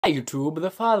Hi YouTube,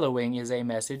 the following is a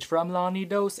message from Lonnie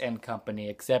Dose and Company,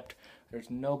 except there's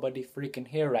nobody freaking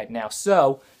here right now.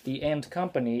 So, the and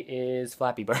company is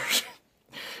Flappy Bird.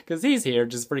 Because he's here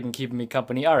just freaking keeping me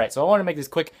company. Alright, so I want to make this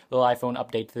quick little iPhone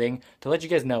update thing to let you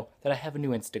guys know that I have a new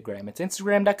Instagram. It's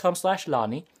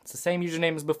instagram.com/Lonnie. It's the same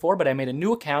username as before, but I made a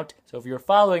new account. So if you're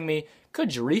following me,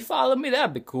 could you refollow me?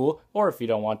 That'd be cool. Or if you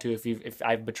don't want to, if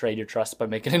I've betrayed your trust by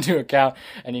making a new account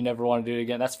and you never want to do it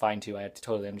again, that's fine too. I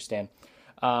totally understand.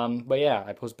 But yeah,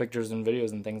 I post pictures and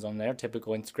videos and things on there.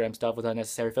 Typical Instagram stuff with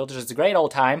unnecessary filters. It's a great old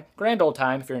time. Grand old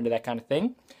time if you're into that kind of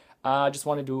thing. I just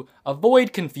wanted to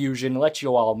avoid confusion, let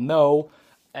you all know.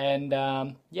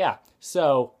 And yeah,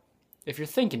 so if you're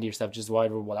thinking to yourself, just why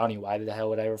the hell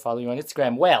would I ever follow you on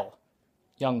Instagram? Well,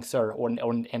 young sir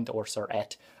or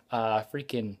sirette,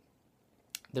 freaking,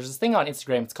 there's this thing on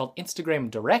Instagram. It's called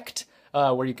Instagram Direct.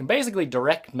 Where you can basically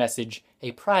direct message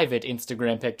a private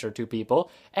Instagram picture to people.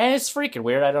 And it's freaking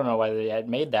weird. I don't know why they had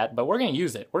made that, but we're going to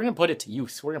use it. We're going to put it to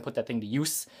use. We're going to put that thing to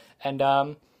use.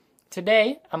 And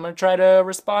today, I'm going to try to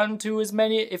respond to as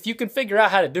many, if you can figure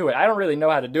out how to do it. I don't really know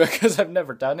how to do it because I've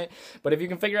never done it. But if you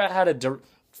can figure out how to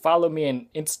follow me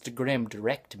and Instagram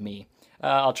direct me,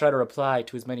 I'll try to reply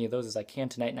to as many of those as I can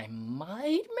tonight. And I might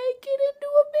make it into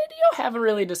a video. Haven't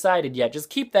really decided yet. Just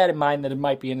keep that in mind that it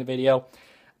might be in the video.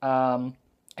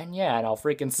 And yeah, and I'll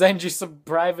freaking send you some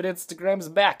private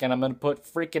Instagrams back, and I'm gonna put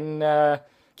freaking,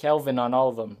 Kelvin on all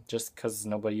of them, just because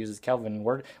nobody uses Kelvin.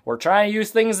 We're trying to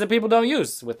use things that people don't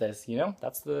use with this, you know?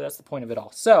 That's the point of it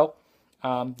all. So,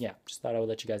 yeah, just thought I would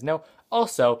let you guys know.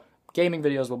 Also, gaming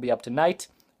videos will be up tonight.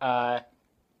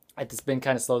 It's been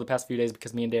kind of slow the past few days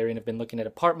because me and Darian have been looking at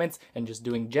apartments and just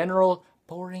doing general,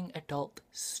 boring adult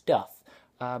stuff.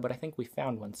 But I think we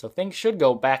found one, so things should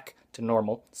go back to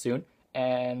normal soon.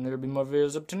 And there'll be more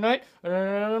videos up tonight. And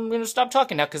I'm going to stop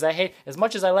talking now because I hate, as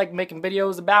much as I like making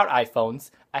videos about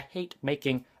iPhones, I hate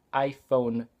making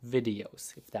iPhone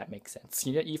videos, if that makes sense.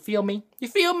 You feel me? You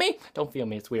feel me? Don't feel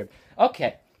me, it's weird.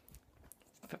 Okay.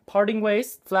 Parting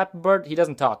ways, Flappy Bird, he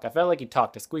doesn't talk. I felt like he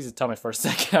talked. I squeezed his tummy for a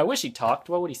second. I wish he talked.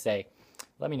 What would he say?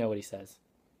 Let me know what he says.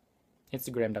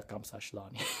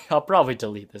 Instagram.com/Lonnie. I'll probably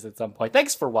delete this at some point.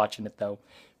 Thanks for watching it, though.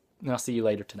 And I'll see you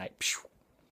later tonight.